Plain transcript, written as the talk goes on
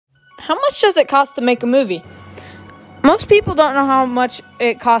How much does it cost to make a movie? Most people don't know how much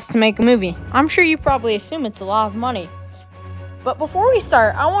it costs to make a movie. I'm sure you probably assume it's a lot of money. But before we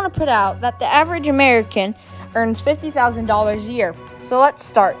start, I want to put out that the average American earns $50,000 a year. So let's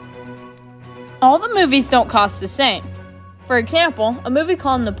start. All the movies don't cost the same. For example, a movie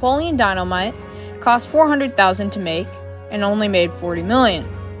called Napoleon Dynamite cost $400,000 to make and only made $40 million.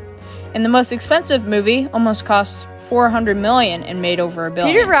 And the most expensive movie almost cost $400 million and made over $1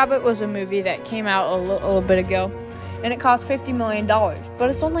 billion. Peter Rabbit was a movie that came out a little bit ago, and it cost $50 million, but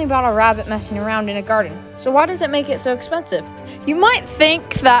it's only about a rabbit messing around in a garden. So why does it make it so expensive? You might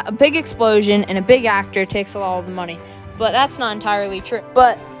think that a big explosion and a big actor takes a lot of the money, but that's not entirely true.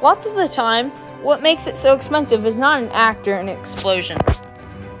 But lots of the time, what makes it so expensive is not an actor and an explosion.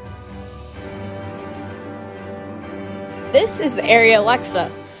 This is the Arri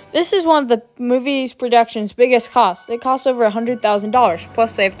Alexa. This is one of the movie's production's biggest costs. It costs over $100,000,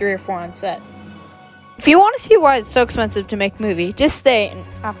 plus they have 3 or 4 on set. If you want to see why it's so expensive to make a movie, just stay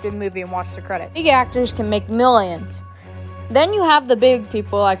after the movie and watch the credits. Big actors can make millions. Then you have the big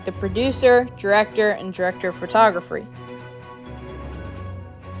people like the producer, director, and director of photography.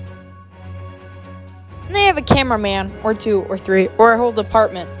 And they have a cameraman, or 2 or 3, or a whole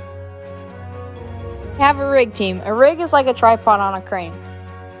department. They have a rig team. A rig is like a tripod on a crane.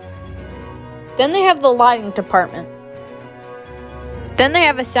 Then they have the lighting department. Then they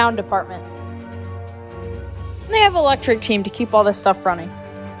have a sound department. And they have an electric team to keep all this stuff running.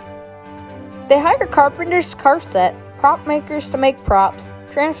 They hire carpenters to carve set, prop makers to make props,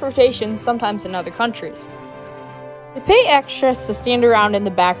 transportation sometimes in other countries. They pay extras to stand around in the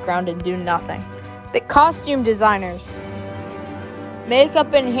background and do nothing. The costume designers,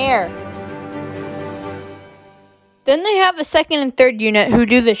 makeup and hair. Then they have a second and third unit who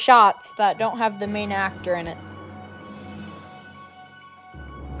do the shots that don't have the main actor in it.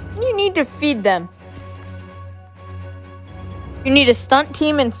 You need to feed them. You need a stunt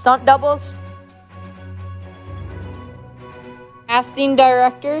team and stunt doubles, casting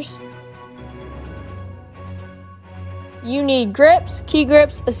directors. You need grips, key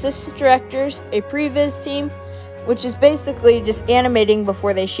grips, assistant directors, a previs team, which is basically just animating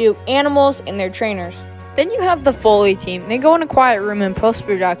before they shoot, animals, and their trainers. Then you have the Foley team. They go in a quiet room in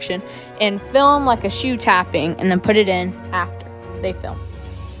post-production and film like a shoe tapping and then put it in after they film.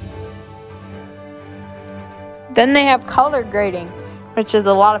 Then they have color grading, which is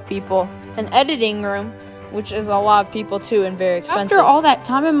a lot of people. An editing room, which is a lot of people too and very expensive. After all that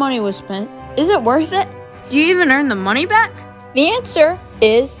time and money was spent, is it worth it? Do you even earn the money back? The answer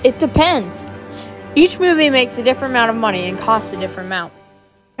is it depends. Each movie makes a different amount of money and costs a different amount.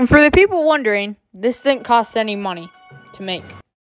 And for the people wondering, this didn't cost any money to make.